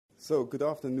So, good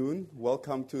afternoon.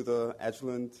 Welcome to the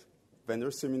Agilent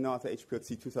Vendor Seminar at the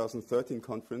HPLC 2013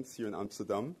 conference here in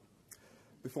Amsterdam.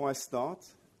 Before I start,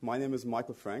 my name is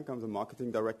Michael Frank. I'm the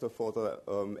marketing director for the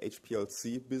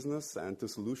HPLC business and the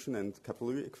solution and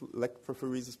capillary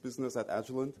electrophoresis business at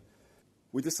Agilent.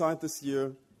 We decided this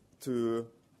year to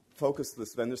focus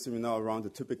this vendor seminar around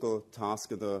the typical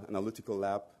task in the analytical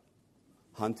lab,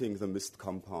 hunting the missed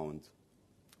compound.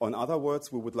 Or in other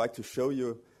words, we would like to show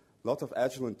you a lot of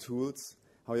Agilent tools,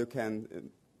 how you can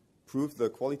improve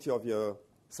the quality of your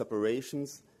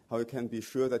separations, how you can be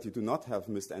sure that you do not have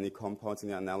missed any compounds in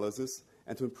your analysis,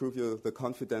 and to improve the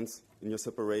confidence in your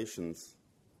separations.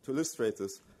 To illustrate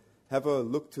this, have a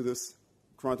look to this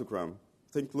chromatogram.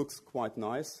 I think it looks quite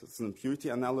nice. It's an impurity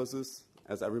analysis,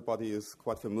 as everybody is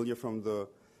quite familiar from the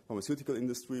pharmaceutical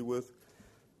industry with.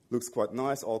 Looks quite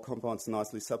nice, all compounds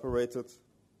nicely separated.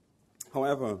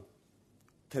 However,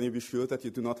 can you be sure that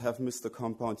you do not have missed a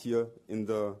compound here in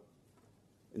the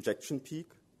injection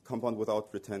peak, compound without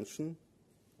retention?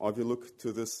 Or if you look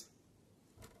to this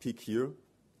peak here,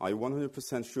 are you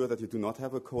 100% sure that you do not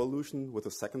have a coelution with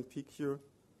a second peak here?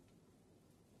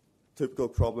 Typical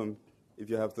problem, if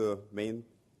you have the main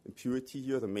impurity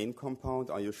here, the main compound,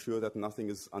 are you sure that nothing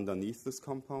is underneath this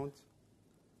compound?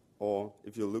 Or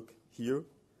if you look here,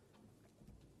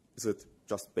 is it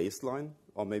just baseline?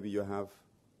 Or maybe you have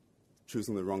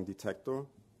choosing the wrong detector.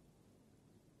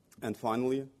 And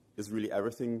finally, is really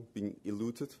everything being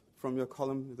eluted from your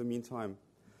column in the meantime?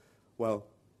 Well,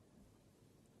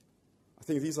 I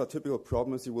think these are typical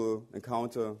problems you will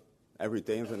encounter every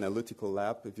day in the analytical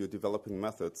lab if you're developing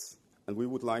methods. And we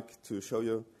would like to show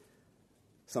you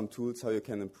some tools how you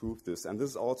can improve this. And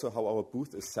this is also how our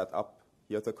booth is set up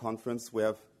here at the conference. We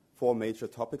have 4 major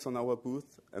topics on our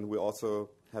booth, and we're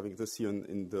also having this here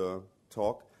in the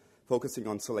talk, focusing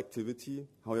on selectivity,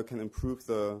 how you can improve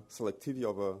the selectivity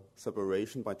of a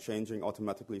separation by changing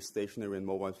automatically stationary and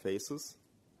mobile phases.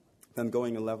 Then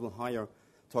going a level higher,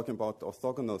 talking about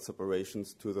orthogonal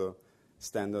separations to the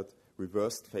standard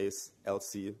reversed phase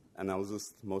LC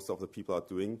analysis most of the people are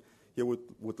doing. Here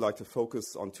would like to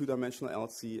focus on 2-dimensional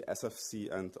LC,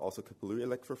 SFC, and also capillary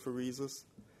electrophoresis.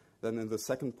 Then in the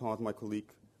second part, my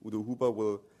colleague Udo Huber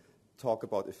will talk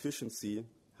about efficiency,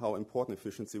 how important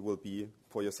efficiency will be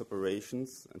for your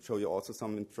separations, and show you also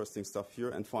some interesting stuff here.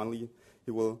 And finally, he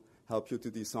will help you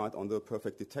to decide on the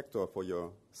perfect detector for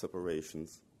your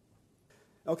separations.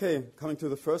 Okay, coming to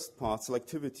the first part,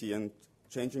 selectivity and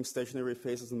changing stationary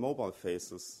phases and mobile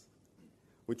phases.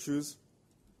 We choose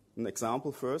an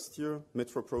example first here,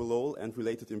 metoprolol and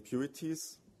related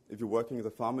impurities. If you're working in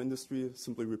the pharma industry,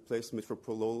 simply replace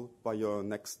metoprolol by your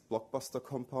next blockbuster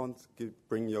compound,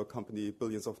 bring your company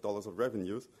billions of dollars of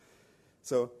revenues.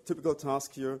 So typical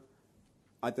task here,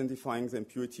 identifying the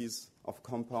impurities of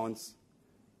compounds,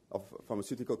 of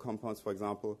pharmaceutical compounds, for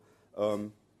example,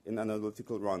 in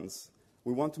analytical runs.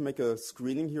 We want to make a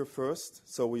screening here first,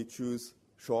 so we choose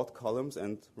short columns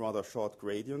and rather short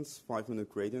gradients, 5-minute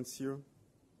gradients here.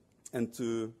 And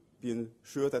to be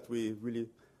sure that we really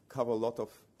cover a lot of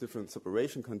different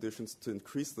separation conditions to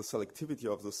increase the selectivity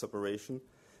of the separation,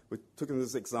 we took in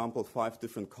this example 5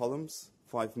 different columns,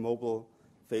 5 mobile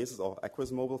phases or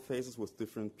aqueous mobile phases with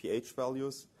different pH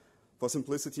values. For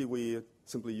simplicity, we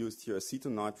simply used here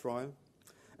acetonitrile.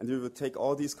 And we would take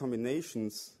all these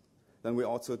combinations. Then we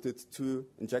also did 2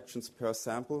 injections per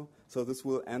sample. So this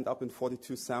will end up in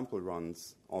 42 sample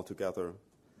runs altogether.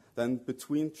 Then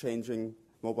between changing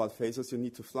mobile phases, you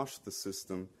need to flush the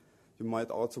system. You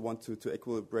might also want to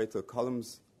equilibrate the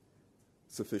columns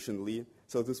sufficiently.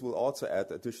 So this will also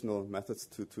add additional methods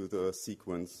to the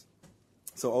sequence.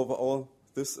 So overall,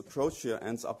 this approach here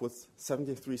ends up with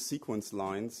 73 sequence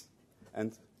lines.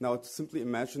 And now simply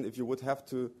imagine if you would have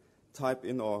to type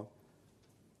in or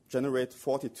generate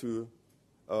 42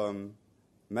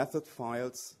 method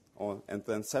files and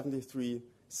then 73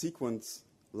 sequence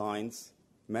lines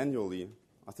manually.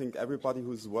 I think everybody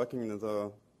who's working in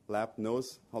the lab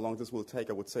knows how long this will take.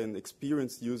 I would say an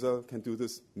experienced user can do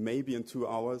this maybe in 2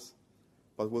 hours,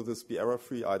 but will this be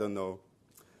error-free? I don't know.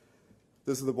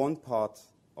 This is the one part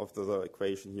of the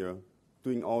equation here,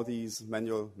 doing all these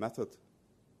manual method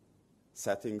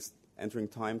settings, entering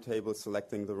timetables,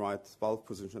 selecting the right valve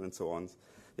position, and so on.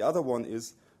 The other one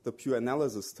is the pure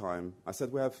analysis time. I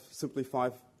said we have simply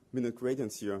 5-minute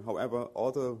gradients here. However,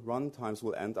 all the run times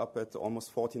will end up at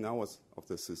almost 14 hours of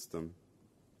the system.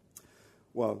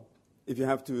 Well, if you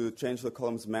have to change the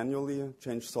columns manually,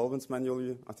 change solvents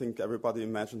manually, I think everybody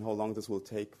imagine how long this will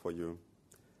take for you.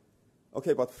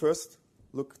 Okay, but first,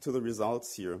 look to the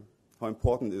results here, how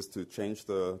important it is to change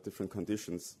the different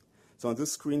conditions. So on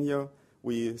this screen here,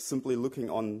 we simply looking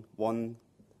on one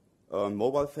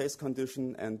mobile phase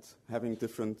condition and having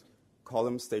different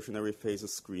column stationary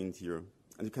phases screened here.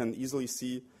 And you can easily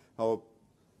see how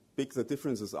big the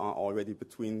differences are already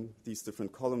between these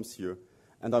different columns here.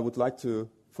 And I would like to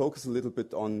focus a little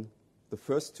bit on the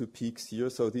first two peaks here.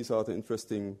 So these are the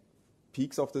interesting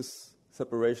peaks of this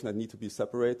separation that need to be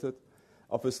separated.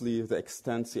 Obviously, the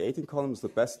extend C18 column is the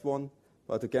best one.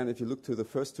 But again, if you look to the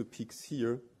first two peaks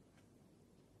here,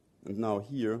 and now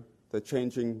here, they're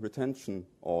changing retention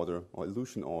order or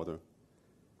elution order.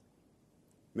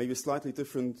 Maybe slightly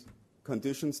different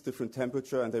conditions, different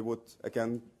temperature, and they would,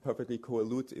 again, perfectly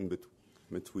co-elute in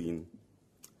between.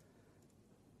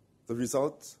 The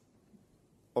result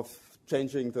of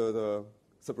changing the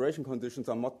separation conditions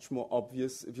are much more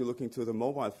obvious if you're looking to the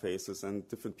mobile phases and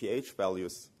different pH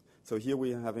values. So here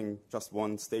we are having just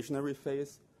one stationary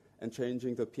phase and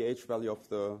changing the pH value of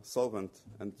the solvent.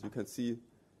 And you can see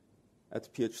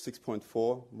at pH 6.4,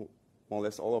 more or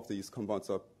less all of these compounds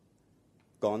are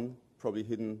gone, probably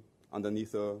hidden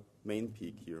underneath the main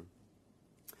peak here.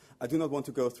 I do not want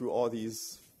to go through all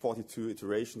these 42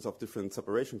 iterations of different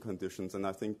separation conditions, and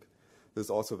I think it's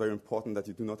also very important that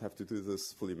you do not have to do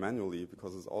this fully manually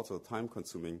because it's also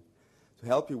time-consuming. To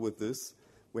help you with this,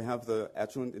 we have the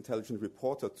Agilent Intelligent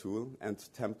Reporter tool and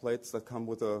templates that come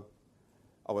with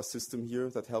our system here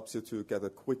that helps you to get a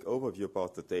quick overview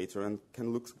about the data and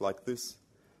can look like this.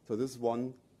 So this is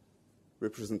one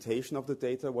representation of the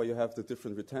data where you have the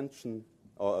different retention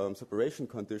or separation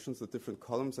conditions, the different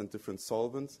columns and different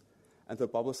solvents, and the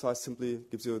bubble size simply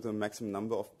gives you the maximum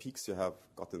number of peaks you have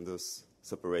got in this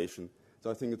separation. So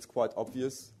I think it's quite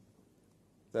obvious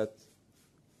that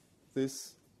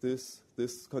this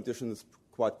condition is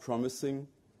quite promising.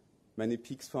 Many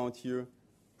peaks found here.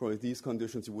 Probably these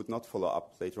conditions you would not follow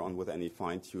up later on with any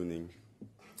fine-tuning.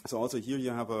 So also here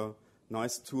you have a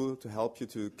nice tool to help you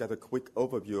to get a quick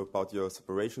overview about your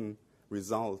separation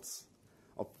results.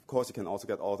 Of course, you can also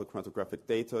get all the chromatographic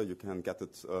data. You can get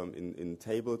it in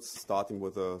tables, starting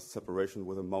with a separation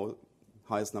with the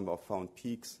highest number of found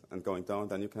peaks and going down.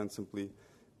 Then you can simply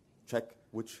check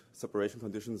which separation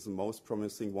condition is the most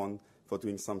promising one for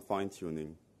doing some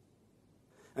fine-tuning.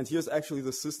 And here's actually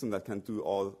the system that can do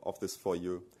all of this for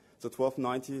you. The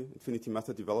 1290 Infinity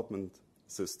Method Development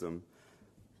System.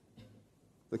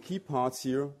 The key parts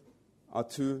here are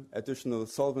two additional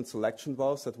solvent selection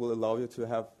valves that will allow you to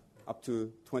have up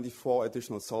to 24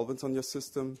 additional solvents on your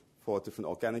system for different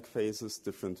organic phases,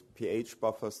 different pH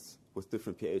buffers with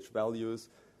different pH values,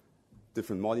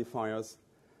 different modifiers.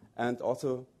 And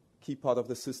also, key part of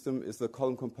the system is the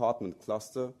column compartment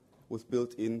cluster with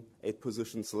built-in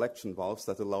 8-position selection valves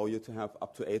that allow you to have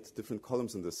up to 8 different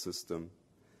columns in the system.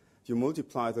 If you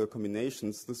multiply the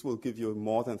combinations, this will give you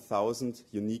more than 1,000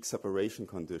 unique separation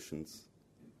conditions.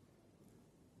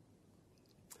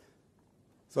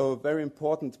 So very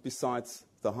important besides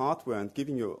the hardware and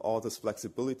giving you all this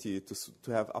flexibility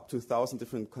to have up to 1,000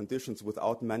 different conditions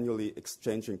without manually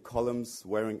exchanging columns,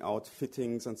 wearing out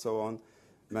fittings and so on,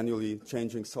 manually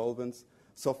changing solvents.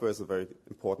 Software is a very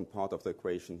important part of the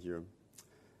equation here.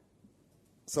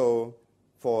 So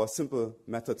for simple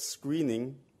method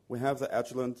screening, we have the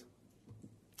Agilent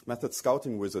Method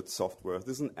Scouting Wizard software.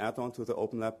 This is an add-on to the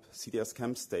OpenLab CDS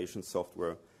Chem Station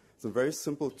software. It's a very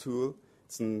simple tool.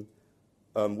 It's an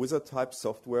wizard-type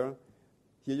software.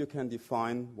 Here you can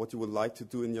define what you would like to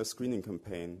do in your screening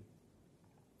campaign.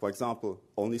 For example,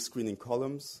 only screening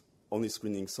columns, only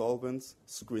screening solvents,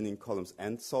 screening columns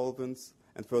and solvents.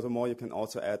 And furthermore, you can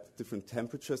also add different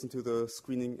temperatures into the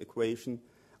screening equation,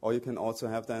 or you can also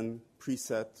have then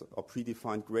preset or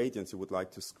predefined gradients you would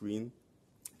like to screen,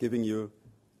 giving you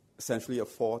essentially a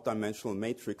 4-dimensional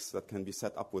matrix that can be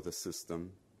set up with the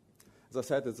system. As I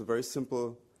said, it's a very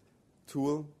simple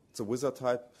tool. It's a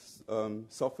wizard-type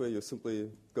software. You simply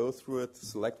go through it,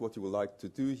 select what you would like to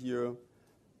do here,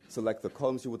 select the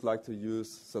columns you would like to use,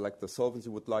 select the solvents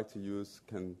you would like to use,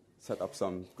 can set up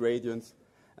some gradients,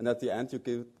 and at the end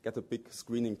you get a big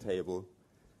screening table.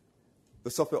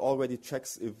 The software already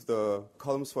checks if the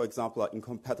columns, for example, are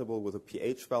incompatible with the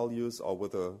pH values or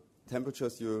with the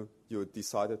temperatures you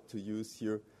decided to use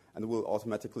here, and it will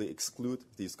automatically exclude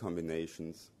these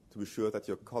combinations to be sure that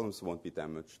your columns won't be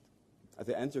damaged. At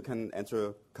the end, you can enter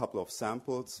a couple of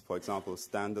samples, for example,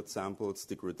 standard samples,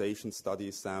 degradation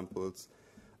study samples,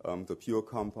 the pure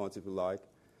compounds, if you like.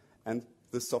 And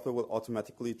this software will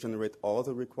automatically generate all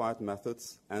the required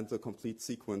methods and the complete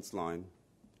sequence line,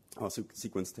 or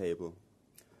sequence table,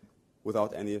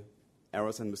 without any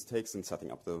errors and mistakes in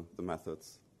setting up the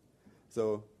methods.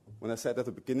 So when I said at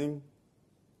the beginning,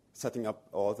 setting up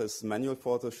all this manual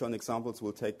for the shown examples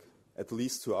will take at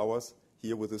least 2 hours.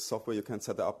 Here with this software, you can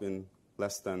set it up in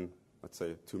less than let's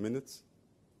say, 2 minutes.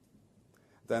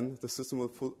 Then the system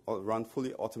will run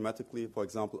fully automatically, for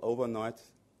example, overnight,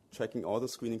 checking all the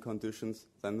screening conditions.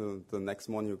 Then the next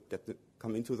morning you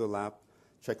come into the lab,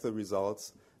 check the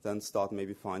results, then start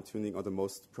maybe fine-tuning on the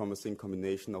most promising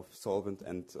combination of solvent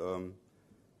and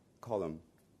column.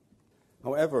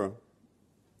 However,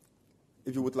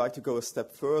 if you would like to go a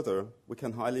step further, we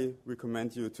can highly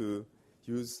recommend you to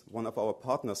use one of our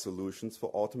partner solutions for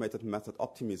automated method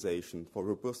optimization, for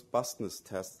robustness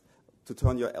tests, to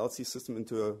turn your LC system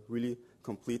into a really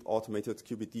complete automated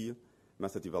QBD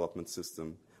method development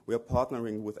system. We are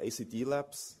partnering with ACD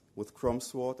Labs, with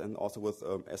ChromSword, and also with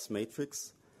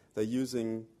S-Matrix. They're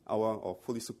using or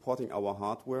fully supporting our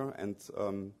hardware and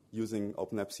using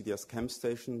OpenLab CDS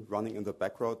ChemStation running in the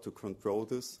background to control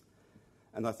this.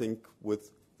 And I think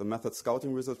with the method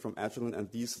scouting result from Agilent and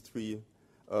these three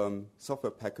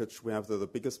software package, we have the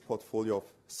biggest portfolio of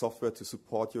software to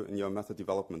support you in your method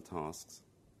development tasks.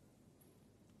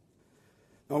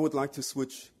 Now I would like to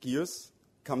switch gears,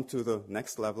 come to the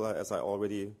next level, as I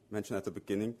already mentioned at the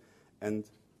beginning, and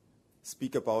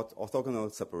speak about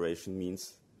orthogonal separation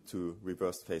means to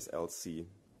reverse phase LC.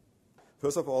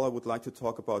 First of all, I would like to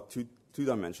talk about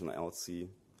two-dimensional LC.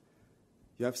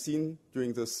 You have seen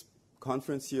during this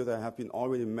conference here there have been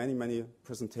already many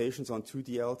presentations on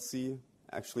 2D LC.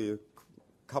 Actually, a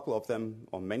couple of them,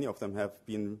 or many of them, have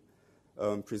been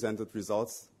presented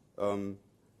results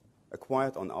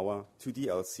acquired on our 2D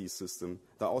LC system.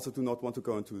 I also do not want to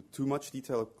go into too much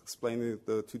detail explaining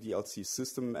the 2D LC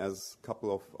system, as a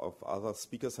couple of other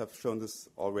speakers have shown this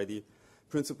already.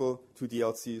 Principle 2D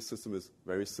LC system is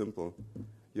very simple.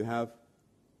 You have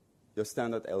your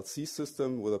standard LC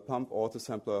system with a pump,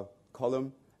 autosampler,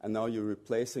 column, and now you're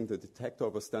replacing the detector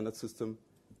of a standard system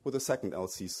with a second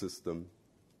LC system.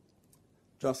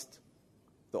 Just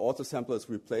the autosampler is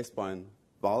replaced by a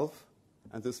valve,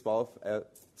 and this valve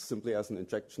simply as an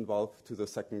injection valve to the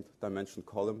second dimension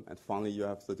column, and finally you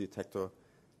have the detector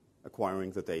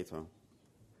acquiring the data.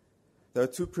 There are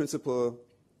two principal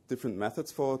different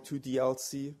methods for 2D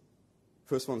LC.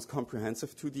 First one is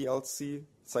comprehensive 2D LC.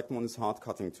 Second one is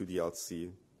hard-cutting 2D LC.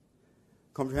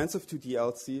 Comprehensive 2D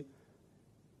LC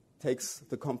takes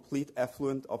the complete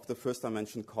effluent of the first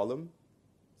dimension column.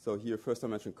 So here, first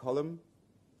dimension column,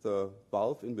 the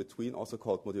valve in between, also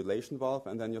called modulation valve,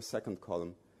 and then your second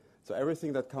column. So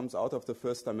everything that comes out of the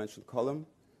first dimension column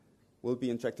will be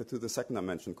injected to the second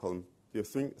dimension column.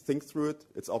 If you think through it,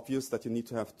 it's obvious that you need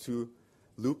to have two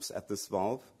loops at this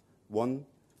valve. One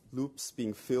loop's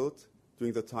being filled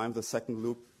during the time the second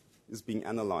loop is being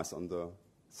analyzed on the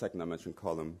second dimension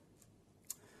column.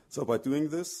 So by doing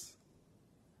this,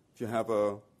 if you have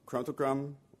a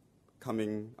chromatogram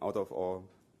coming out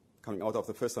of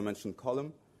the first dimension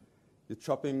column, you're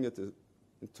chopping it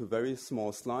into very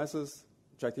small slices,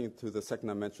 injecting it to the second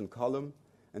dimension column,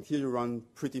 and here you run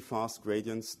pretty fast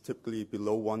gradients, typically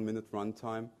below 1 minute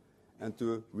runtime, and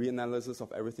do reanalysis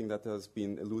of everything that has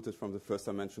been eluted from the first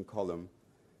dimension column.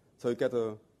 So you get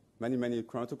many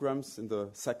chromatograms in the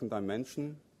second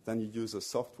dimension. Then you use a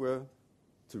software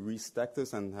to restack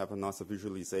this and have a nicer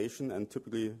visualization. And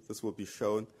typically this will be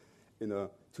shown in a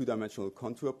two-dimensional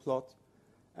contour plot.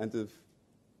 And if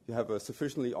you have a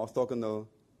sufficiently orthogonal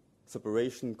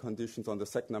separation conditions on the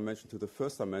second dimension to the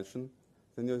first dimension,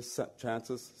 then your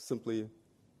chances simply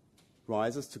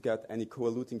rises to get any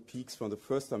co-eluting peaks from the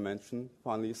first dimension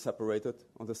finally separated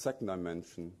on the second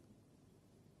dimension.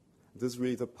 This is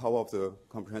really the power of the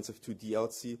comprehensive 2D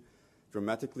LC,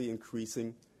 dramatically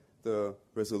increasing the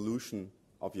resolution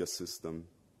of your system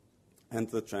and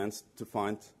the chance to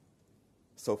find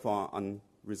so far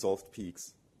unresolved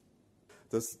peaks.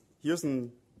 Here's a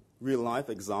real-life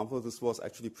example. This was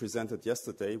actually presented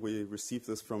yesterday. We received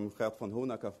this from Gert von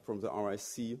Honacker from the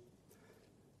RIC.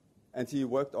 And he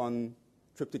worked on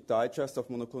tryptic digest of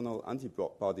monoclonal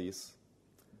antibodies.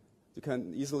 You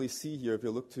can easily see here, if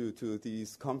you look to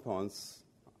these compounds,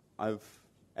 I've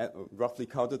roughly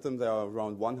counted them. There are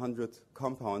around 100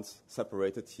 compounds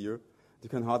separated here. You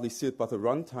can hardly see it, but the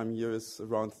runtime here is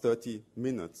around 30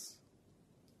 minutes.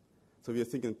 So if you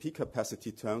think in peak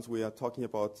capacity terms, we are talking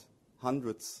about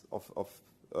hundreds of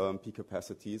peak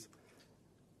capacities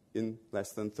in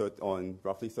less than 30, or in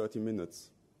roughly 30 minutes.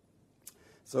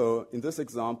 So in this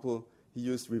example, he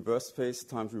used reverse phase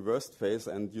times reversed phase,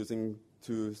 and using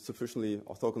two sufficiently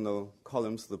orthogonal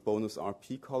columns, the bonus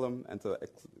RP column and the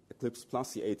Eclipse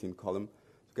plus C18 column,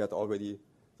 to get already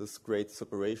this great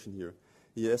separation here.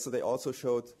 Yesterday also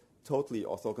showed totally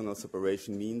orthogonal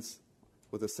separation means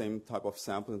with the same type of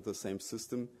sample in the same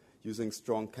system, using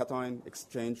strong cation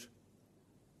exchange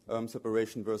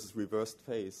separation versus reversed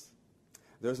phase.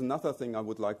 There's another thing I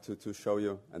would like to show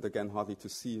you, and again, hardly to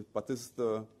see, but this is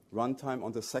the runtime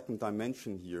on the second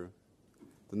dimension here.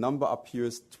 The number up here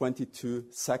is 22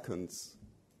 seconds.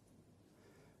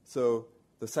 So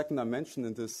the second dimension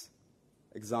in this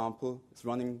example is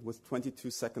running with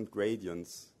 22-second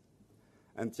gradients.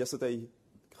 And yesterday,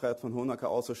 Gert van Honacker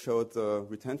also showed the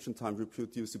retention time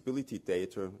reproducibility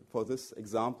data. For this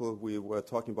example, we were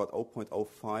talking about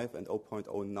 0.05 and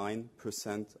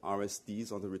 0.09%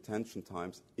 RSDs on the retention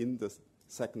times in the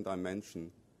second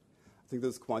dimension. I think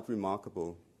this is quite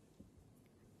remarkable.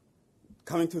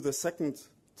 Coming to the second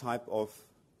type of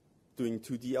doing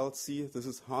 2D-LC, this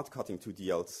is hard-cutting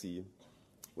 2D-LC.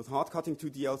 With hard-cutting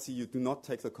 2D-LC, you do not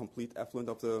take the complete effluent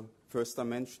of the first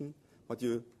dimension, but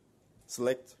you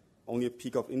select only a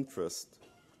peak of interest.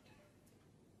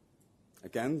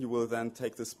 Again, you will then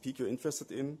take this peak you're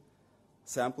interested in,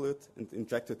 sample it, and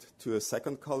inject it to a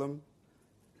second column.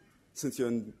 Since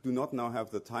you do not now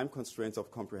have the time constraints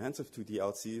of comprehensive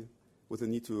 2D-LC, with the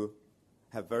need to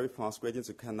have very fast gradients,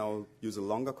 you can now use a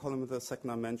longer column in the second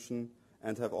dimension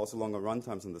and have also longer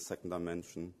runtimes in the second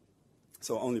dimension.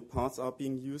 So only parts are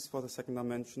being used for the second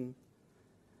dimension.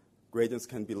 Gradients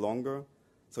can be longer,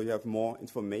 so you have more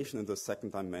information in the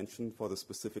second dimension for the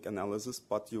specific analysis,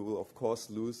 but you will, of course,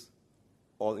 lose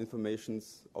all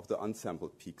informations of the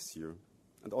unsampled peaks here.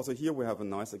 And also here we have a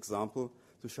nice example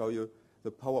to show you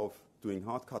the power of doing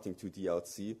hard-cutting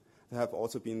 2D-LC. There have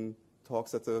also been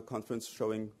talks at the conference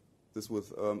showing this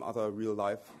with other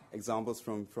real-life examples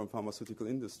from pharmaceutical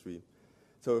industry.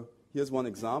 So here's one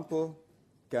example,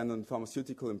 again, a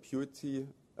pharmaceutical impurity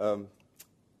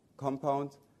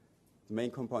compound, the main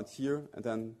compound here, and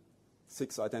then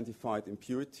 6 identified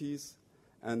impurities.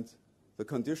 And the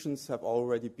conditions have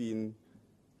already been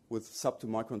with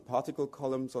sub-2-micron particle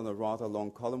columns on a rather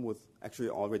long column with actually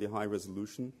already high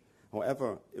resolution.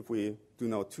 However, if we do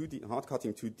now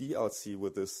hard-cutting 2D-LC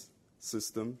with this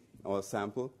system or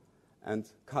sample, and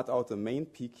cut out the main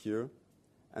peak here,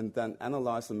 and then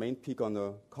analyze the main peak on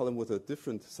a column with a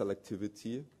different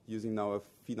selectivity, using now a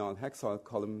phenyl hexyl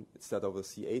column instead of a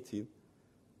C18,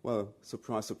 well,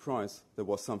 surprise, surprise, there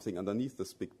was something underneath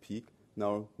this big peak,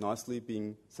 now nicely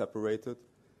being separated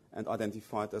and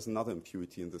identified as another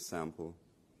impurity in the sample.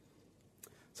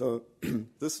 So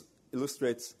this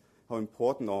illustrates how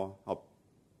important or how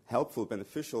helpful,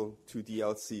 beneficial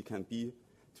 2D-LC can be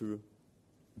to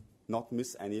not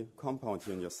miss any compound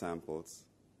here in your samples.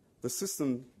 The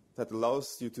system that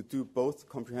allows you to do both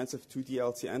comprehensive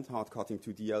 2D-LC and hard-cutting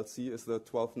 2D-LC is the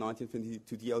 1290 Infinity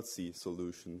 2D-LC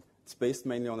solution. It's based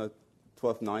mainly on a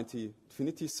 1290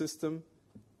 Infinity system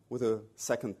with a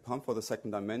second pump for the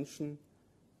second dimension,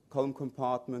 column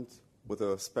compartment with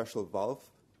a special valve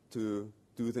to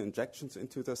do the injections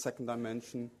into the second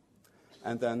dimension,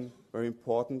 and then, very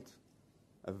important,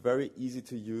 a very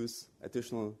easy-to-use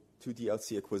additional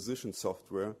 2D-LC acquisition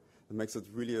software that makes it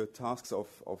really a task of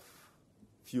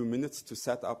few minutes to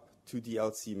set up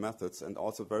 2D-LC methods and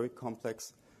also very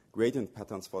complex gradient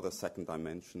patterns for the second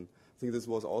dimension. I think this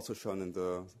was also shown in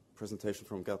the presentation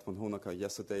from Gert van Honacker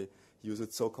yesterday. He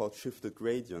used so-called shifted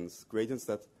gradients, gradients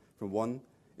that from one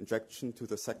injection to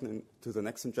the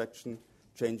next injection,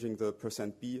 changing the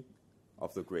 %B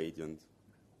of the gradient.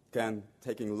 Again,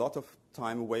 taking a lot of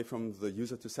time away from the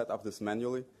user to set up this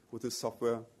manually with this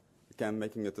software, again,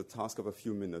 making it a task of a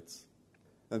few minutes.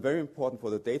 And very important for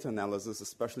the data analysis,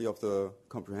 especially of the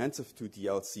comprehensive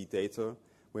 2D-LC data,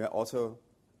 we also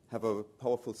have a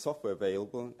powerful software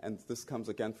available, and this comes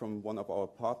again from one of our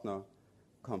partner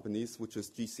companies, which is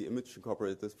GC Image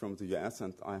Incorporated from the US,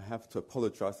 and I have to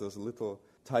apologize, there's a little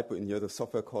typo in here. The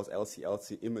software calls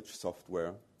LCLC Image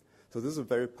Software. So this is a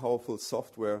very powerful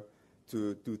software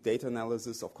to do data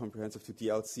analysis of comprehensive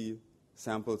 2D-LC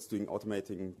samples, doing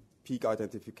automating peak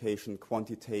identification,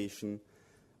 quantitation.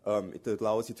 It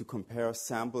allows you to compare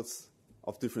samples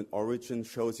of different origin,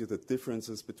 shows you the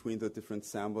differences between the different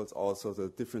samples, also the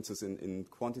differences in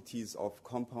quantities of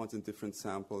compounds in different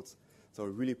samples. So a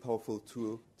really powerful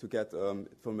tool to get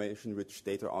information-rich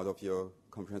data out of your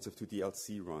comprehensive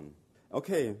 2D-LC run.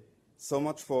 Okay, so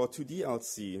much for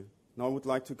 2D-LC. Now I would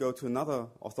like to go to another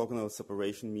orthogonal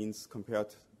separation means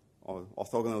compared or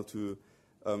orthogonal to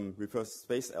reverse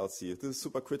space LC. This is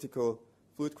supercritical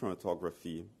fluid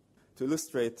chromatography. To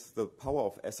illustrate the power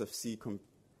of SFC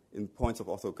in points of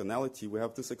orthogonality, we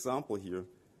have this example here.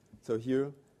 So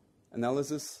here,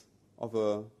 analysis of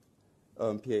a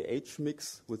PAH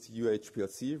mix with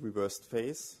HPLC, reversed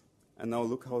phase. And now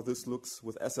look how this looks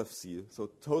with SFC. So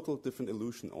total different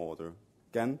elution order.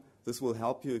 Again, this will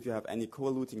help you if you have any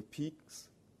co-eluting peaks,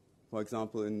 for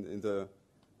example, in the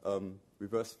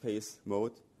reverse phase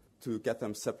mode, to get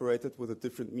them separated with a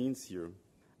different means here.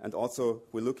 And also,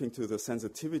 we're looking to the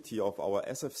sensitivity of our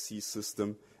SFC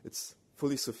system. It's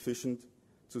fully sufficient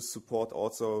to support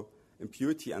also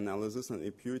impurity analysis and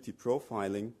impurity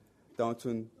profiling down to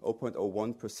an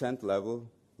 0.01% level.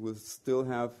 We'll still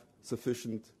have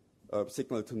sufficient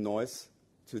signal to noise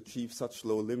to achieve such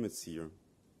low limits here.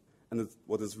 And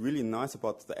what is really nice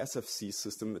about the SFC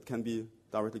system, it can be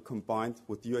directly combined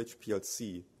with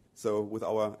UHPLC. So with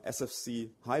our SFC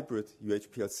hybrid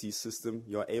UHPLC system,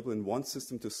 you are able in one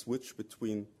system to switch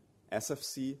between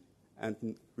SFC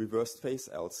and reversed phase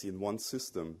LC in one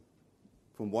system,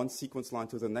 from one sequence line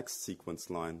to the next sequence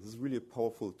line. This is really a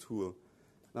powerful tool.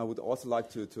 And I would also like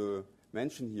to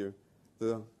mention here,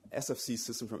 the SFC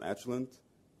system from Agilent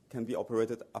can be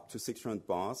operated up to 600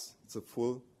 bars. It's a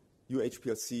full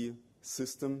UHPLC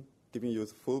system, giving you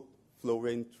the full flow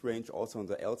range also on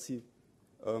the LC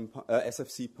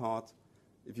SFC part.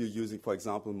 If you're using, for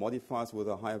example, modifiers with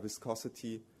a higher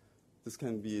viscosity, this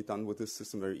can be done with this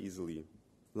system very easily.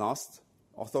 Last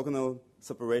orthogonal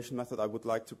separation method I would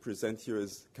like to present here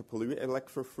is capillary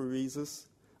electrophoresis.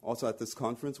 Also at this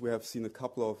conference, we have seen a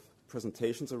couple of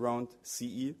presentations around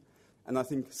CE, and I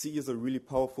think CE is a really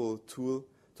powerful tool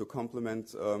to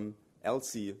complement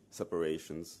LC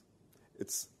separations.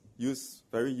 It's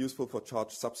very useful for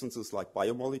charged substances like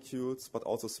biomolecules, but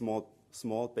also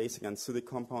small basic and acidic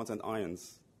compounds and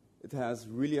ions. It has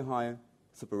really high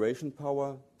separation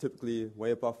power, typically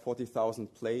way above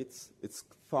 40,000 plates. It's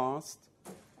fast.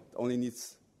 It only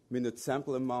needs minute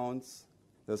sample amounts.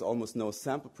 There's almost no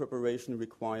sample preparation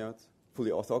required.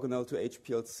 Fully orthogonal to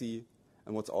HPLC.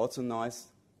 And what's also nice,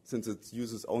 since it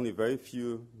uses only very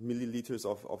few milliliters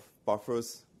of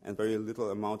buffers and very little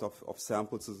amount of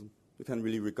samples, you can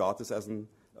really regard this as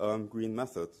a green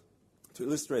method. To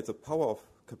illustrate the power of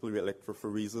capillary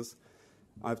electrophoresis,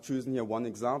 I've chosen here one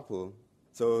example.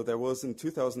 So there was in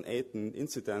 2008 an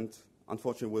incident,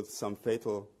 unfortunately with some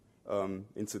fatal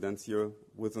incidents here,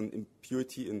 with an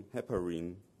impurity in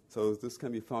heparin. So this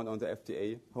can be found on the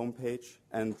FDA homepage,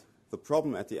 and the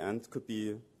problem at the end could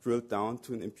be drilled down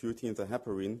to an impurity in the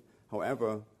heparin.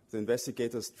 However, the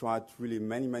investigators tried really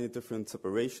many different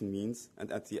separation means,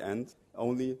 and at the end,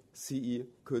 only CE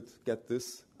could get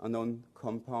this unknown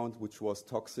compound, which was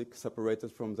toxic,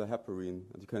 separated from the heparin.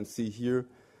 And you can see here,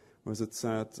 where is it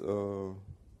said, don't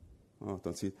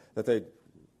see it, that they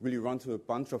really run to a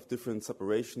bunch of different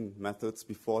separation methods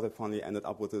before they finally ended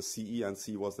up with a CE, and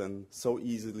CE was then so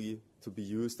easily to be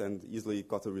used and easily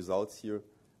got the results here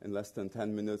in less than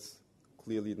 10 minutes.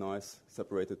 Clearly nice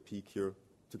separated peak here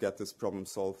to get this problem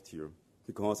solved here,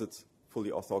 because it's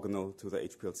fully orthogonal to the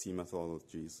HPLC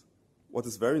methodologies. What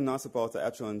is very nice about the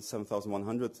Agilent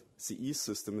 7100 CE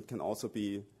system, it can also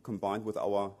be combined with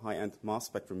our high-end mass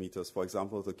spectrometers, for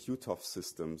example, the QTOF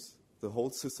systems. The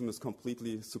whole system is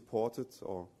completely supported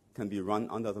or can be run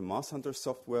under the Mass Hunter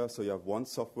software. So you have one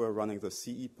software running the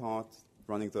CE part,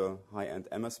 running the high-end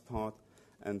MS part,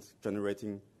 and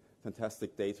generating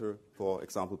fantastic data, for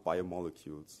example,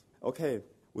 biomolecules. Okay,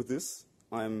 with this,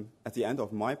 I'm at the end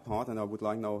of my part, and I would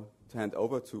like now to hand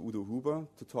over to Udo Huber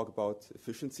to talk about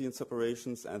efficiency in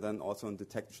separations and then also on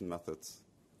detection methods.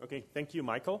 Okay, thank you,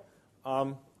 Michael.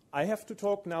 I have to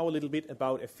talk now a little bit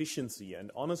about efficiency,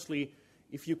 and honestly,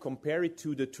 if you compare it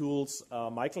to the tools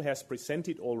Michael has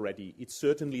presented already, it's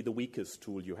certainly the weakest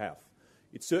tool you have.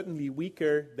 It's certainly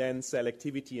weaker than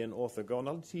selectivity and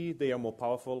orthogonality. They are more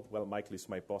powerful. Well, Michael is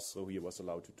my boss, so he was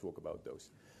allowed to talk about those.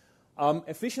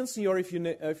 Efficiency, or if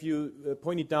you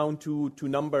point it down to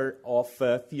number of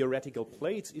theoretical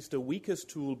plates, is the weakest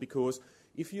tool, because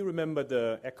if you remember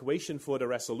the equation for the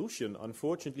resolution,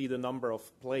 unfortunately the number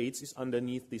of plates is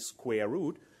underneath the square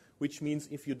root, which means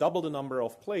if you double the number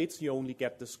of plates, you only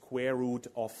get the square root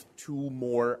of 2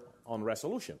 more on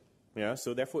resolution. Yeah,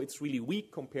 so therefore it's really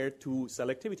weak compared to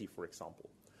selectivity, for example.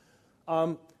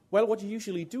 Well, what you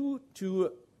usually do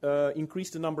to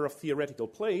increase the number of theoretical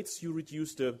plates, you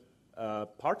reduce the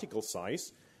particle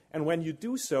size, and when you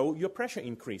do so, your pressure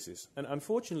increases. And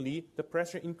unfortunately, the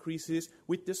pressure increases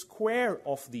with the square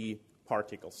of the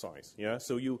particle size. Yeah,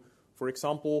 so you, for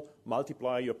example,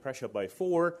 multiply your pressure by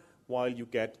 4, while you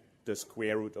get the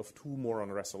square root of 2 more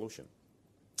on resolution.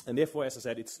 And therefore, as I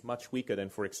said, it's much weaker than,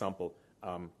 for example,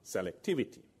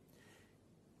 selectivity.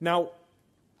 Now,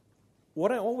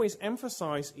 what I always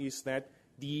emphasize is that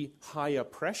the higher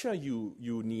pressure you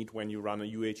need when you run a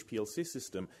UHPLC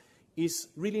system is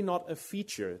really not a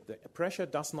feature. The pressure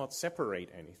does not separate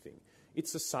anything.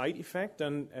 It's a side effect,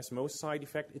 and as most side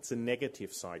effect, it's a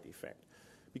negative side effect.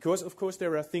 Because, of course,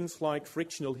 there are things like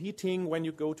frictional heating when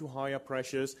you go to higher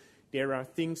pressures. There are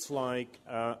things like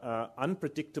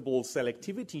unpredictable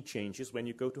selectivity changes when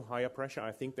you go to higher pressure.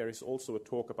 I think there is also a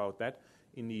talk about that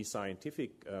in the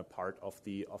scientific part of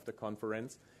the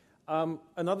conference.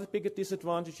 Another big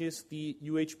disadvantage is the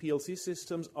UHPLC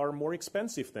systems are more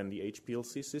expensive than the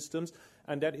HPLC systems,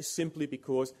 and that is simply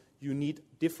because you need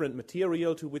different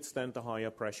material to withstand the higher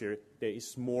pressure. There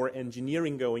is more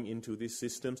engineering going into these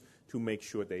systems to make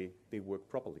sure they work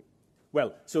properly.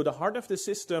 Well, so the heart of the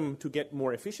system to get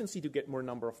more efficiency, to get more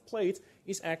number of plates,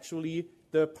 is actually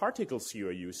the particles you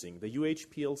are using, the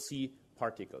UHPLC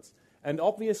particles. And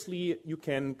obviously, you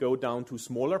can go down to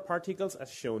smaller particles, as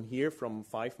shown here, from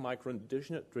 5-micron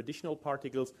traditional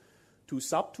particles to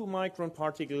sub-2 micron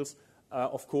particles.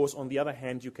 Of course, on the other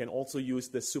hand, you can also use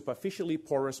the superficially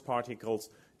porous particles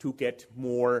to get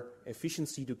more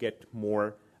efficiency, to get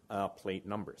more plate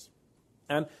numbers.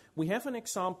 And we have an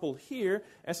example here.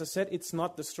 As I said, it's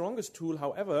not the strongest tool.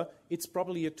 However, it's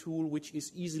probably a tool which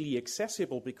is easily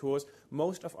accessible because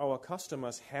most of our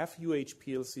customers have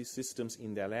UHPLC systems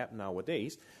in their lab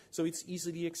nowadays, so it's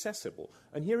easily accessible.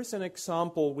 And here is an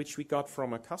example which we got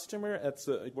from a customer.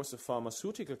 It was a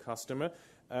pharmaceutical customer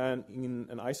in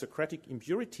an isocratic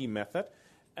impurity method.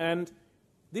 And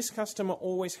this customer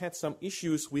always had some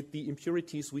issues with the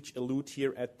impurities which elute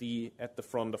here at the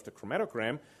front of the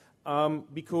chromatogram.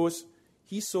 Because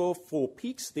he saw 4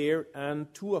 peaks there,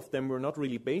 and 2 of them were not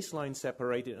really baseline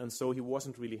separated, and so he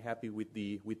wasn't really happy with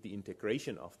the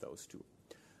integration of those 2.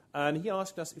 And he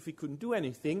asked us if we couldn't do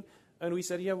anything, and we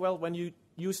said, yeah, well, when you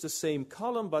use the same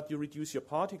column, but you reduce your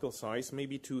particle size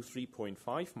maybe to 3.5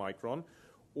 micron,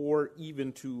 or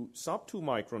even to sub-2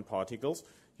 micron particles,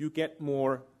 you get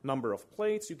more number of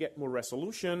plates, you get more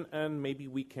resolution, and maybe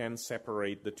we can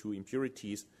separate the 2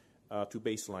 impurities to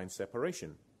baseline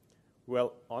separation.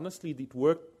 Well, honestly, it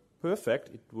worked perfect.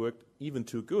 It worked even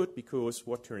too good, because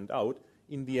what turned out,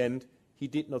 in the end, he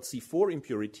did not see 4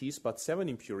 impurities, but 7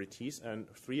 impurities, and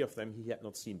 3 of them he had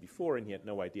not seen before, and he had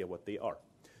no idea what they are.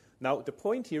 Now, the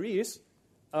point here is,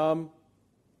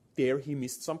 there he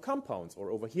missed some compounds, or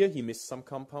over here he missed some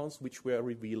compounds which were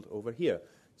revealed over here.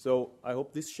 So I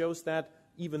hope this shows that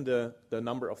even the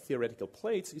number of theoretical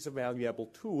plates is a valuable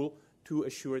tool to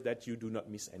assure that you do not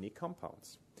miss any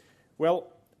compounds.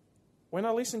 Well, when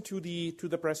I listen to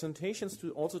the presentations,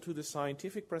 also to the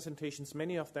scientific presentations,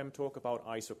 many of them talk about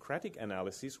isocratic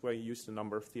analysis, where you use the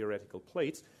number of theoretical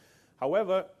plates.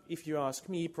 However, if you ask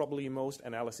me, probably most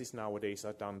analyses nowadays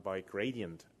are done by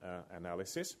gradient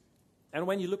analysis. And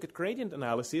when you look at gradient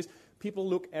analysis, people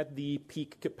look at the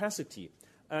peak capacity.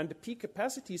 And the peak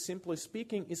capacity, simply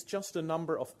speaking, is just the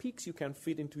number of peaks you can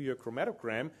fit into your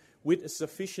chromatogram with a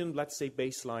sufficient, let's say,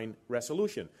 baseline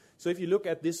resolution. So if you look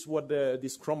at this,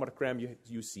 this chromatogram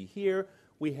you see here,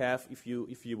 we have, if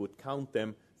you would count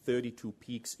them, 32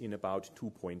 peaks in about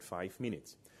 2.5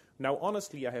 minutes. Now,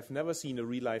 honestly, I have never seen a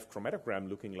real-life chromatogram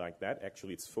looking like that.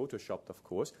 Actually, it's photoshopped, of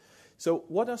course. So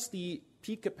what does the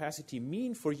peak capacity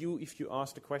mean for you if you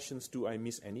ask the questions, do I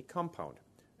miss any compound?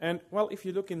 And, well, if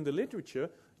you look in the literature,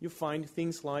 you find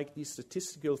things like the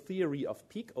statistical theory of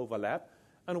peak overlap.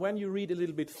 And when you read a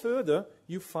little bit further,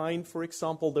 you find, for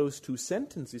example, those 2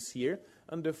 sentences here.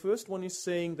 And the first one is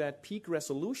saying that peak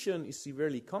resolution is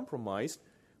severely compromised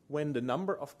when the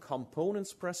number of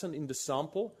components present in the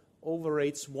sample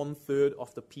overrates 1/3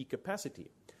 of the peak capacity.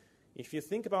 If you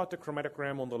think about the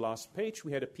chromatogram on the last page,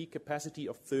 we had a peak capacity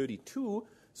of 32.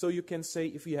 So you can say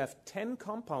if you have 10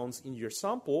 compounds in your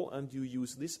sample and you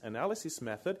use this analysis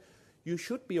method, you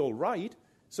should be all right.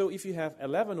 So if you have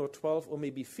 11 or 12 or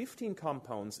maybe 15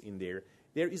 compounds in there,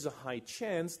 there is a high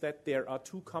chance that there are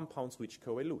 2 compounds which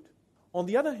coalute. On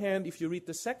the other hand, if you read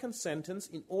the second sentence,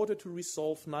 in order to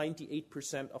resolve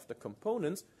 98% of the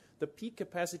components, the peak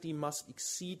capacity must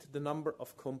exceed the number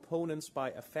of components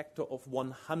by a factor of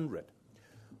 100.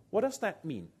 What does that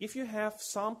mean? If you have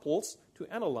samples to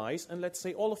analyze, and let's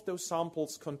say all of those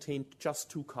samples contain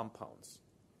just 2 compounds.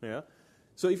 Yeah?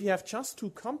 So if you have just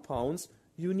 2 compounds,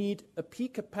 you need a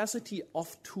peak capacity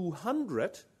of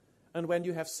 200, and when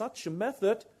you have such a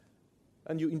method,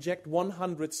 and you inject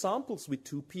 100 samples with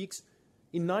 2 peaks,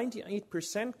 in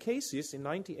 98% cases, in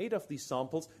 98 of these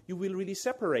samples, you will really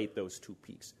separate those 2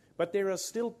 peaks. But there are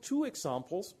still 2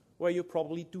 examples where you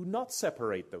probably do not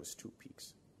separate those 2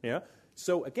 peaks. Yeah?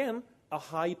 So again, a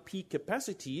high peak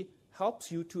capacity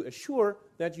helps you to assure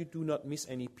that you do not miss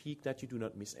any peak, that you do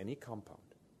not miss any compound.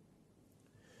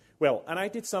 Well, and I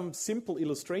did some simple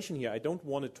illustration here. I don't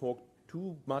want to talk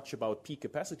too much about peak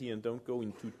capacity and don't go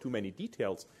into too many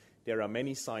details. There are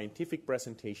many scientific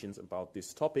presentations about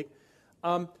this topic.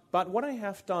 But what I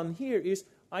have done here is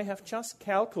I have just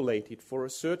calculated for a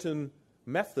certain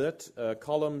method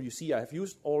column. You see, I have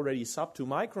used already sub-2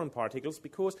 micron particles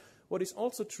because what is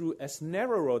also true, as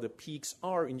narrower the peaks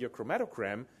are in your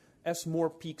chromatogram, as more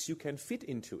peaks you can fit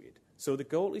into it. So the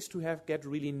goal is to get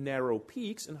really narrow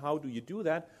peaks, and how do you do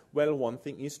that? Well, one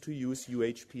thing is to use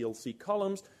UHPLC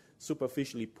columns,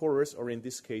 superficially porous, or in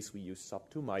this case we use sub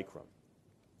 2 micron.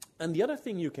 And the other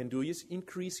thing you can do is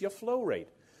increase your flow rate,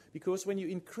 because when you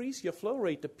increase your flow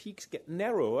rate, the peaks get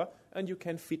narrower and you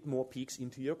can fit more peaks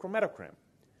into your chromatogram.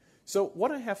 So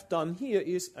what I have done here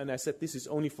is, and I said this is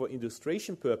only for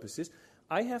illustration purposes,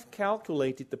 I have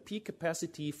calculated the peak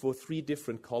capacity for 3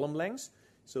 different column lengths.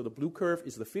 So the blue curve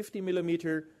is the 50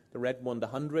 millimeter, the red one the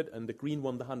 100, and the green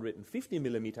one the 150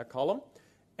 millimeter column.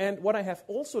 And what I have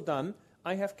also done,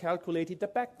 I have calculated the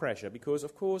back pressure, because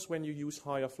of course when you use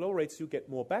higher flow rates you get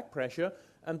more back pressure,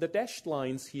 and the dashed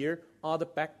lines here are the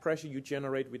back pressure you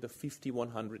generate with the 50,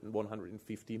 100, and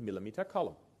 150 millimeter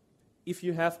column. If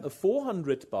you have a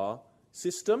 400 bar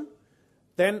system,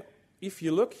 then if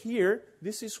you look here,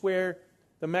 this is where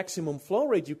the maximum flow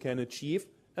rate you can achieve,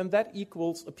 and that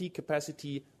equals a peak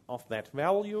capacity of that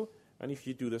value. And if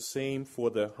you do the same for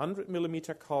the 100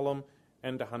 millimeter column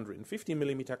and the 150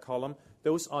 millimeter column,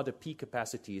 those are the peak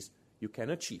capacities you can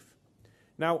achieve.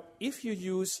 Now, if you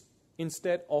use,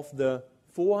 instead of the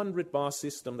 400 bar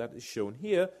system that is shown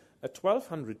here, a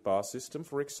 1200 bar system,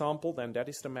 for example, then that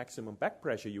is the maximum back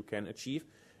pressure you can achieve.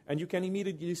 And you can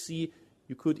immediately see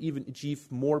you could even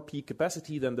achieve more peak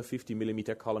capacity than the 50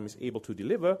 millimeter column is able to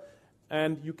deliver.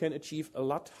 And you can achieve a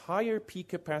lot higher peak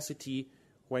capacity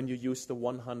when you use the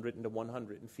 100 and the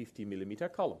 150 millimeter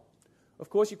column. Of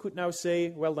course, you could now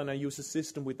say, well, then I use a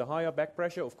system with the higher back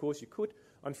pressure. Of course, you could.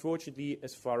 Unfortunately,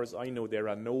 as far as I know, there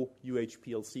are no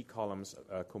UHPLC columns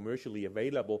commercially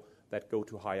available that go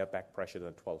to higher back pressure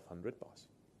than 1200 bars.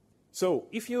 So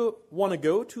if you want to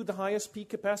go to the highest peak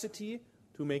capacity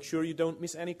to make sure you don't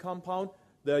miss any compound,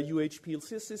 the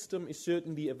UHPLC system is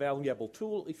certainly a valuable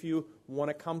tool. If you want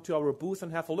to come to our booth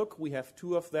and have a look, we have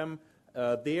 2 of them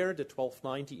there, the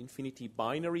 1290 Infinity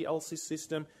Binary LC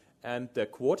system and the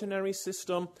quaternary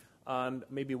system. And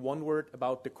maybe one word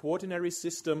about the quaternary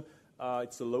system.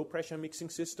 It's a low-pressure mixing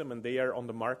system, and they are on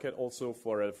the market also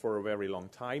for a very long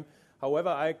time. However,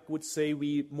 I would say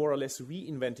we more or less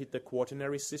reinvented the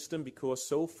quaternary system, because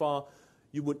so far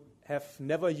you would have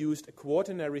never used a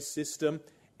quaternary system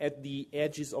at the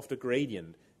edges of the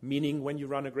gradient, meaning when you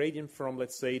run a gradient from,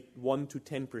 let's say, 1 to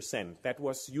 10%. That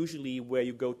was usually where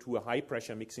you go to a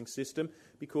high-pressure mixing system,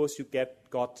 because you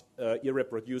got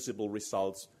irreproducible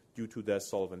results due to the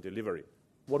solvent delivery.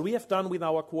 What we have done with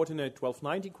our quaternary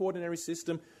 1290 quaternary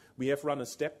system, we have run a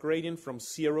step gradient from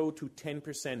 0 to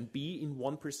 10% B in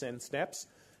 1% steps.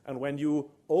 And when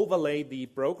you overlay the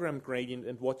program gradient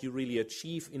and what you really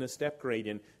achieve in a step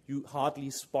gradient, you hardly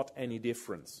spot any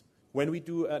difference. When we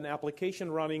do an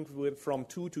application running from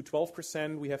 2 to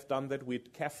 12%, we have done that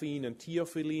with caffeine and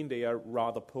theophylline. They are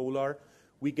rather polar.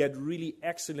 We get really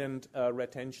excellent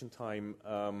retention time,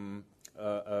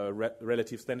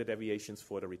 relative standard deviations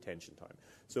for the retention time.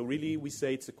 So really, we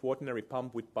say it's a quaternary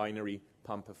pump with binary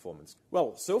pump performance.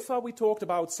 Well, so far we talked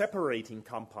about separating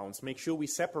compounds. Make sure we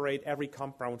separate every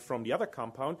compound from the other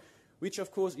compound, which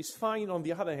of course is fine. On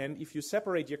the other hand, if you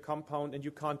separate your compound and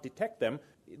you can't detect them,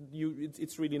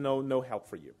 it's really no help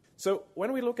for you. So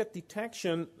when we look at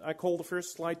detection, I call the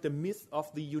first slide the myth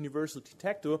of the universal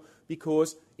detector,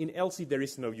 because in LC there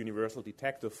is no universal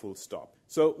detector, full stop.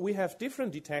 So we have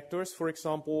different detectors. For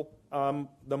example,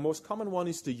 the most common one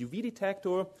is the UV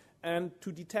detector, and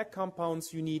to detect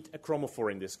compounds you need a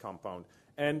chromophore in this compound.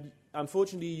 And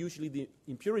unfortunately, usually the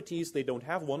impurities, they don't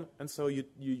have one, and so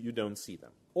you don't see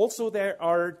them. Also, there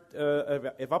are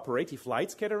evaporative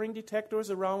light scattering detectors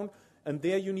around, and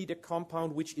there you need a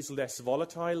compound which is less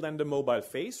volatile than the mobile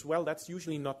phase. Well, that's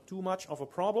usually not too much of a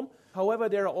problem. However,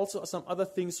 there are also some other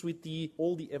things with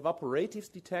all the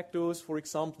evaporative detectors. For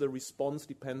example, the response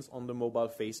depends on the mobile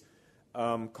phase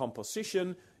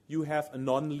composition. You have a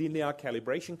non-linear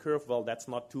calibration curve. Well, that's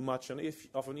not too much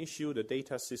of an issue. The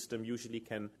data system usually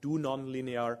can do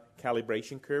non-linear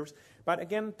calibration curves. But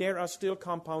again, there are still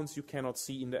compounds you cannot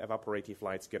see in the evaporative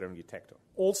light scattering detector.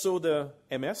 Also, the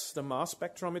MS, the mass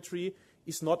spectrometry,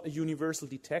 is not a universal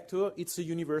detector. It's a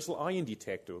universal ion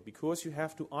detector, because you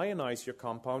have to ionize your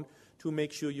compound to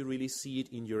make sure you really see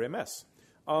it in your MS.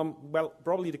 Well,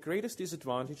 probably the greatest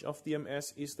disadvantage of the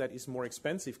MS is that it's more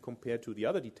expensive compared to the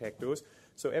other detectors.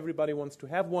 So everybody wants to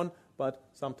have one, but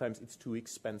sometimes it's too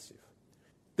expensive.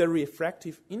 The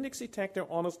refractive index detector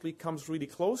honestly comes really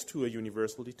close to a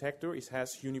universal detector. It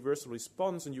has universal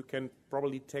response, and you can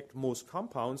probably detect most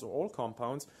compounds or all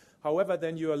compounds. However,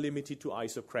 then you are limited to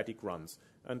isocratic runs.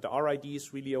 And the RID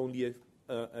is really only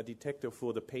a detector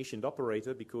for the patient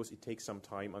operator, because it takes some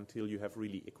time until you have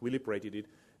really equilibrated it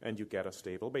and you get a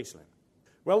stable baseline.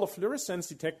 Well, the fluorescence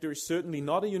detector is certainly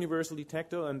not a universal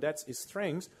detector, and that's its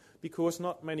strength, because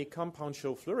not many compounds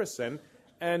show fluorescent,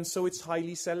 and so it's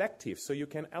highly selective. So you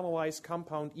can analyze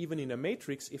compound even in a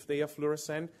matrix if they are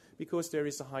fluorescent, because there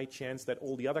is a high chance that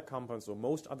all the other compounds or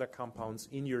most other compounds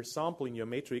in your sample, in your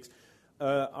matrix,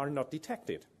 are not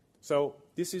detected. So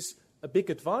this is a big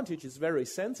advantage. It's very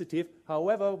sensitive.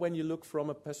 However, when you look from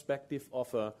a perspective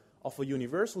of a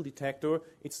universal detector,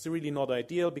 it's really not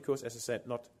ideal because, as I said,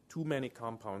 not too many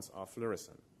compounds are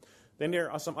fluorescent. Then there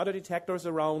are some other detectors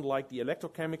around, like the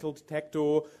electrochemical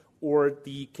detector or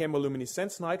the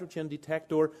chemoluminescence nitrogen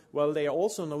detector. Well, they are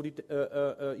also no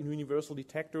universal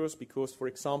detectors because, for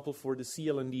example, for the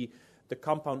CLND, the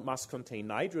compound must contain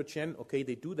nitrogen. Okay,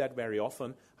 they do that very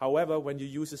often. However, when you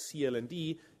use a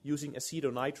CLND, using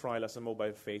acetonitrile as a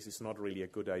mobile phase is not really a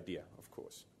good idea, of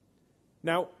course.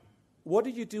 Now, what do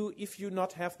you do if you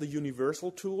not have the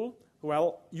universal tool?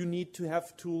 Well, you need to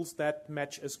have tools that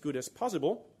match as good as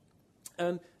possible.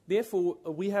 And therefore,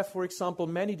 we have, for example,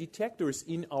 many detectors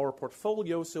in our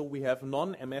portfolio. So we have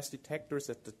non-MS detectors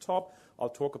at the top. I'll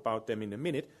talk about them in a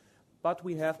minute. But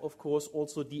we have, of course,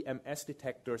 also the MS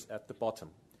detectors at the bottom.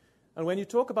 And when you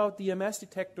talk about the MS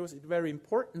detectors, it's very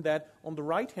important that on the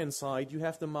right-hand side, you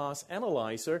have the mass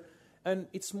analyzer. And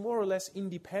it's more or less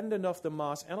independent of the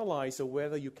mass analyzer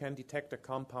whether you can detect a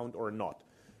compound or not.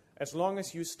 As long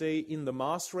as you stay in the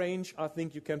mass range, I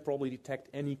think you can probably detect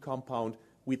any compound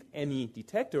with any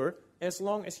detector, as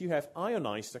long as you have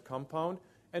ionized the compound,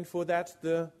 and for that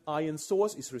the ion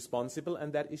source is responsible,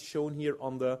 and that is shown here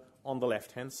on the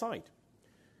left-hand side.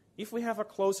 If we have a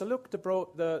closer look,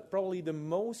 probably the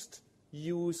most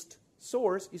used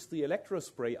source is the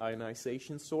electrospray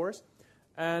ionization source,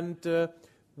 and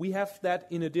we have that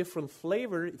in a different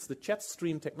flavor. It's the jet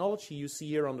stream technology you see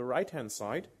here on the right-hand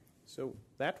side, so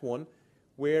that one,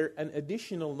 where an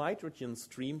additional nitrogen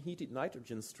stream, heated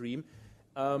nitrogen stream,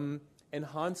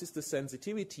 enhances the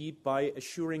sensitivity by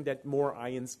assuring that more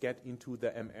ions get into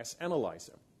the MS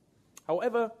analyzer.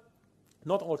 However,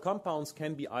 not all compounds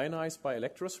can be ionized by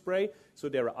electrospray, so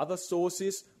there are other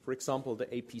sources, for example, the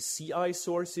APCI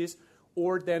sources,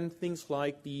 or then things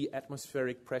like the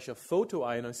atmospheric pressure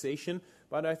photoionization.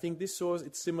 But I think this source,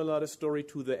 it's similar the story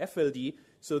to the FLD,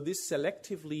 so this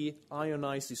selectively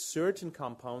ionizes certain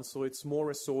compounds, so it's more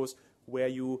a source where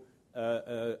you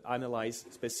analyze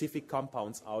specific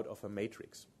compounds out of a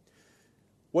matrix.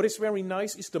 What is very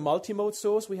nice is the multimode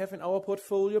source we have in our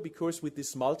portfolio, because with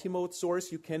this multimode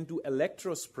source you can do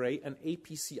electrospray and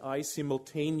APCI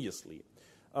simultaneously.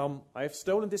 I have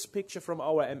stolen this picture from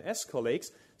our MS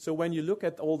colleagues, so when you look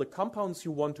at all the compounds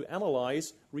you want to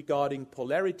analyze regarding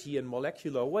polarity and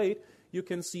molecular weight, you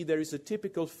can see there is a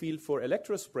typical field for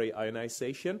electrospray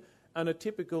ionization and a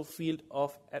typical field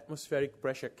of atmospheric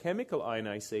pressure chemical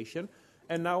ionization.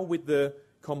 And now with the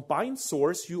combined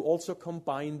source, you also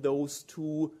combine those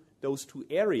two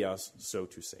areas, so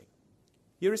to say.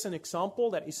 Here is an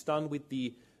example that is done with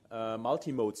the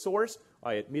multimode source.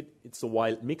 I admit it's a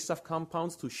wild mix of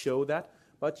compounds to show that,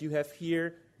 but you have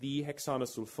here the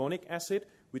hexanosulfonic acid,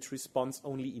 which responds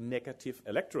only in negative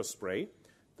electrospray.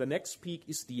 The next peak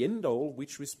is the indole,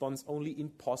 which responds only in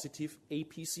positive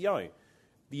APCI.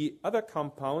 The other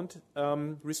compound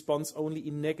responds only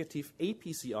in negative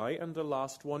APCI, and the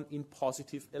last one in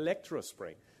positive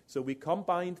electrospray. So we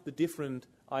combined the different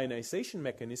ionization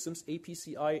mechanisms,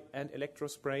 APCI and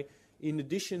electrospray, in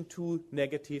addition to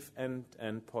negative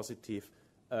and positive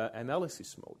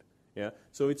analysis mode. Yeah?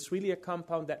 So it's really a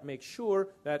compound that makes sure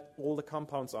that all the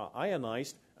compounds are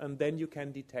ionized, and then you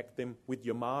can detect them with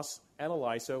your mass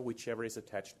analyzer, whichever is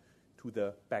attached to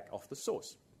the back of the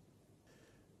source.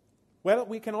 Well,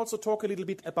 we can also talk a little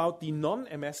bit about the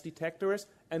non-MS detectors,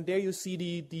 and there you see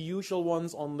the usual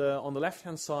ones on the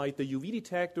left-hand side, the UV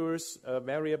detectors,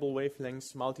 variable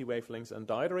wavelengths, multi-wavelengths, and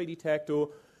diode detector,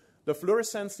 the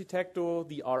fluorescence detector,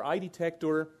 the RI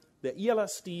detector, the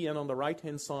ELSD, and on the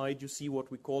right-hand side you see what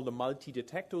we call the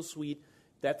multi-detector suite.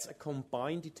 That's a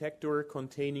combined detector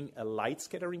containing a light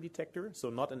scattering detector, so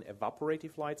not an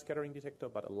evaporative light scattering detector,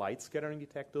 but a light scattering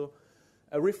detector,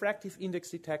 a refractive index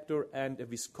detector, and a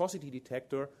viscosity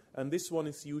detector, and this one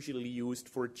is usually used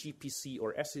for GPC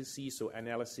or SLC, so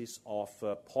analysis of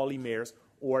polymers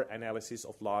or analysis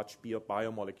of large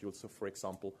biomolecules, so for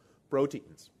example,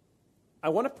 proteins. I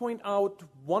want to point out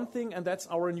one thing, and that's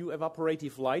our new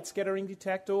evaporative light scattering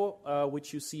detector,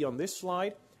 which you see on this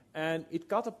slide, and it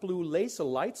got a blue laser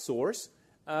light source,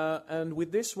 and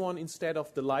with this one, instead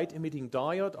of the light-emitting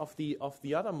diode of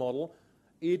the other model,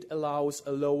 it allows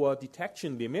a lower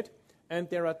detection limit, and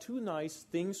there are two nice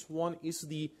things. One is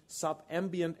the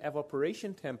subambient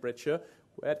evaporation temperature,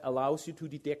 that allows you to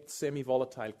detect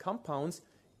semi-volatile compounds.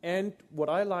 And what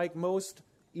I like most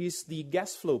is the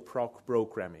gas flow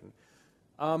programming.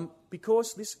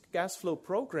 Because this gas flow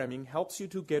programming helps you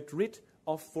to get rid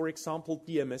of, for example,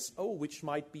 DMSO, which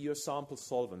might be your sample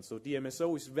solvent. So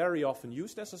DMSO is very often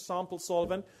used as a sample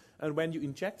solvent, and when you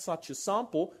inject such a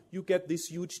sample, you get this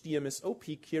huge DMSO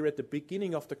peak here at the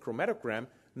beginning of the chromatogram,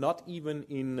 not even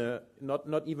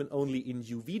only in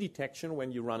UV detection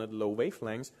when you run at low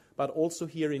wavelengths, but also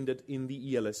here in the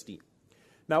ELSD.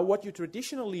 Now, what you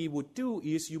traditionally would do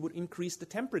is you would increase the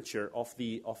temperature of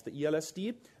the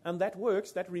ELSD, and that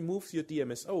works. That removes your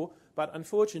DMSO, but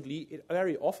unfortunately, it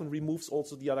very often removes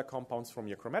also the other compounds from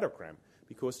your chromatogram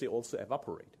because they also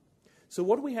evaporate. So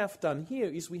what we have done here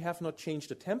is we have not changed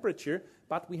the temperature,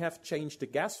 but we have changed the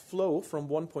gas flow from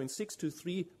 1.6 to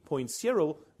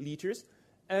 3.0 liters,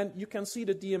 and you can see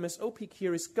the DMSO peak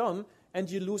here is gone, and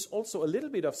you lose also a little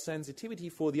bit of sensitivity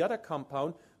for the other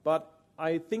compound, but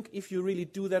I think if you really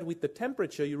do that with the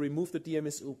temperature, you remove the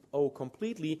DMSO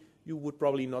completely, you would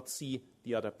probably not see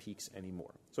the other peaks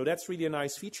anymore. So that's really a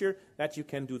nice feature that you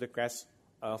can do the gas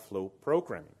flow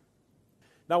programming.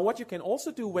 Now, what you can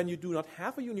also do when you do not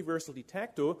have a universal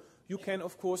detector, you can,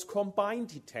 of course, combine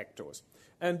detectors.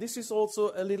 And this is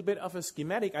also a little bit of a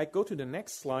schematic. I go to the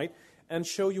next slide and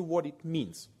show you what it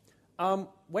means.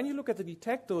 When you look at the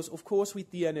detectors, of course,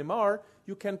 with the NMR,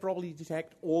 you can probably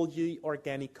detect all the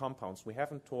organic compounds. We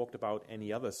haven't talked about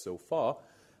any others so far.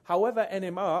 However,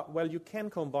 NMR, well, you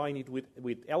can combine it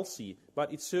with LC,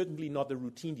 but it's certainly not a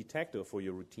routine detector for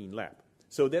your routine lab.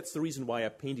 So that's the reason why I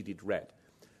painted it red.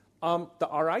 The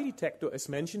RI detector, as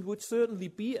mentioned, would certainly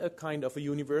be a kind of a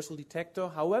universal detector.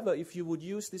 However, if you would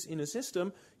use this in a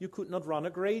system, you could not run a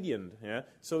gradient. Yeah?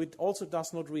 So it also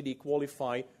does not really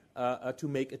qualify to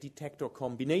make a detector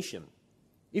combination.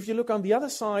 If you look on the other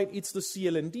side, it's the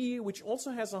CLND, which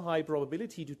also has a high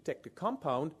probability to detect a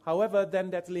compound. However,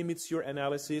 then that limits your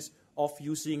analysis of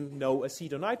using no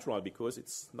acetonitrile, because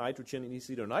it's nitrogen in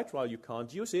acetonitrile, you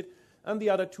can't use it, and the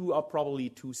other two are probably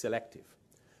too selective.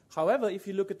 However, if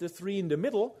you look at the three in the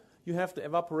middle, you have the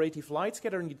evaporative light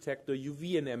scattering detector,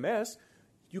 UV and MS.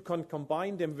 You can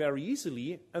combine them very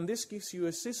easily, and this gives you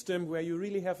a system where you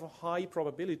really have a high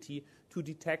probability to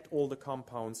detect all the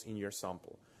compounds in your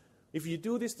sample. If you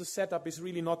do this, the setup is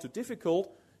really not too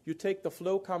difficult. You take the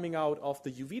flow coming out of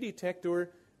the UV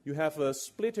detector, you have a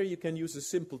splitter, you can use a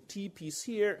simple T piece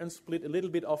here and split a little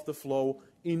bit of the flow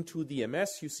into the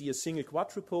MS. You see a single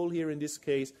quadrupole here in this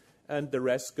case, and the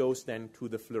rest goes then to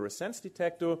the fluorescence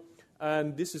detector.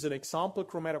 And this is an example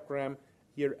chromatogram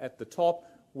here at the top,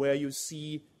 where you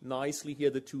see nicely here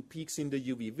the two peaks in the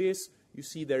UV vis. You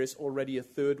see there is already a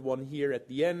third one here at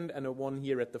the end and a one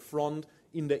here at the front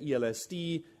in the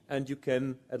ELSD, and you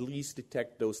can at least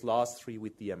detect those last three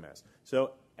with the MS.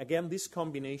 So again, this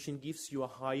combination gives you a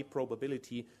high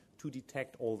probability to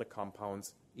detect all the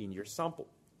compounds in your sample.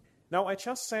 Now, I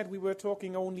just said we were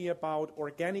talking only about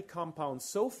organic compounds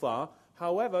so far.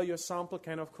 However, your sample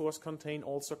can, of course, contain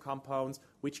also compounds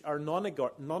which are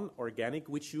non-organic,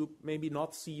 which you maybe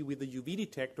not see with the UV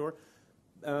detector.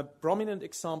 Prominent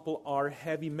example are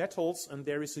heavy metals, and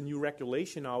there is a new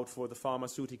regulation out for the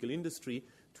pharmaceutical industry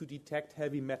to detect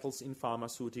heavy metals in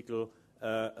pharmaceutical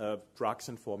drugs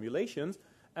and formulations.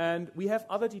 And we have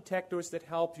other detectors that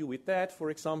help you with that. For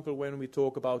example, when we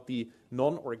talk about the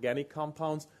non-organic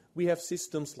compounds, we have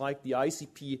systems like the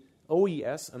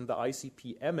ICP-OES and the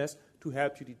ICP-MS to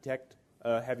help you detect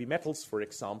heavy metals, for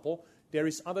example. There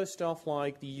is other stuff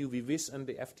like the UV-Vis and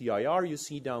the FTIR you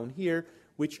see down here,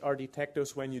 which are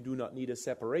detectors when you do not need a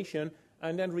separation.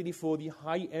 And then really for the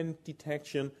high-end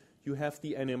detection, you have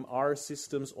the NMR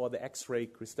systems or the X-ray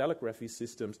crystallography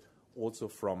systems also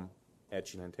from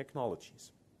Agilent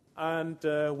Technologies. And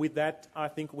with that, I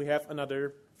think we have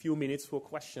another few minutes for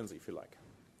questions, if you like.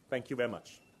 Thank you very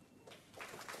much.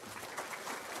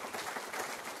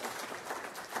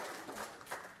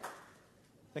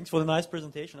 Thanks for the nice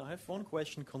presentation. I have one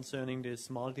question concerning this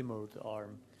multimode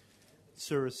arm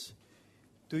source.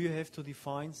 Do you have to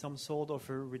define some sort of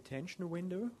a retention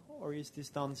window, or is this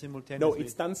done simultaneously? No,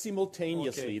 it's done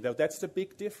simultaneously. Okay. That's the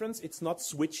big difference. It's not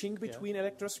switching between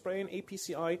electrospray and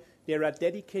APCI. There are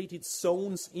dedicated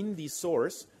zones in the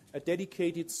source, a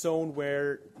dedicated zone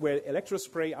where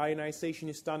electrospray ionization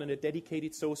is done, and a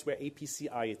dedicated zone where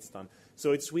APCI is done.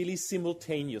 So it's really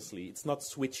simultaneously. It's not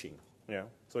switching. Yeah,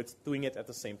 so it's doing it at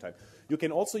the same time. You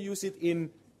can also use it in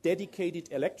dedicated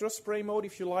electrospray mode,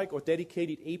 if you like, or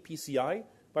dedicated APCI.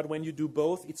 But when you do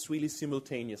both, it's really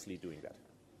simultaneously doing that.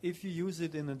 If you use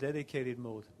it in a dedicated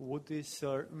mode, would this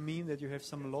mean that you have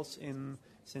some loss in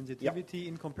sensitivity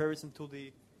in comparison to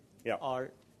the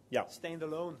Yeah.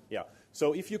 standalone. Yeah.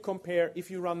 So if you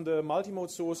run the multimode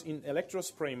source in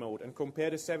electrospray mode and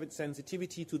compare the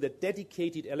sensitivity to the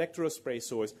dedicated electrospray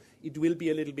source, it will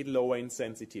be a little bit lower in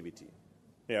sensitivity.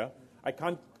 Yeah. I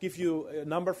can't give you a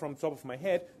number from the top of my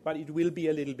head, but it will be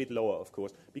a little bit lower, of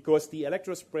course, because the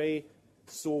electrospray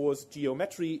source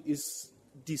geometry is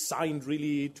designed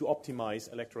really to optimize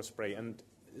electrospray, and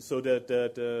so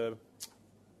the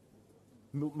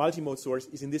multimode source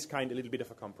is in this kind a little bit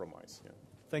of a compromise. Yeah.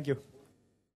 Thank you.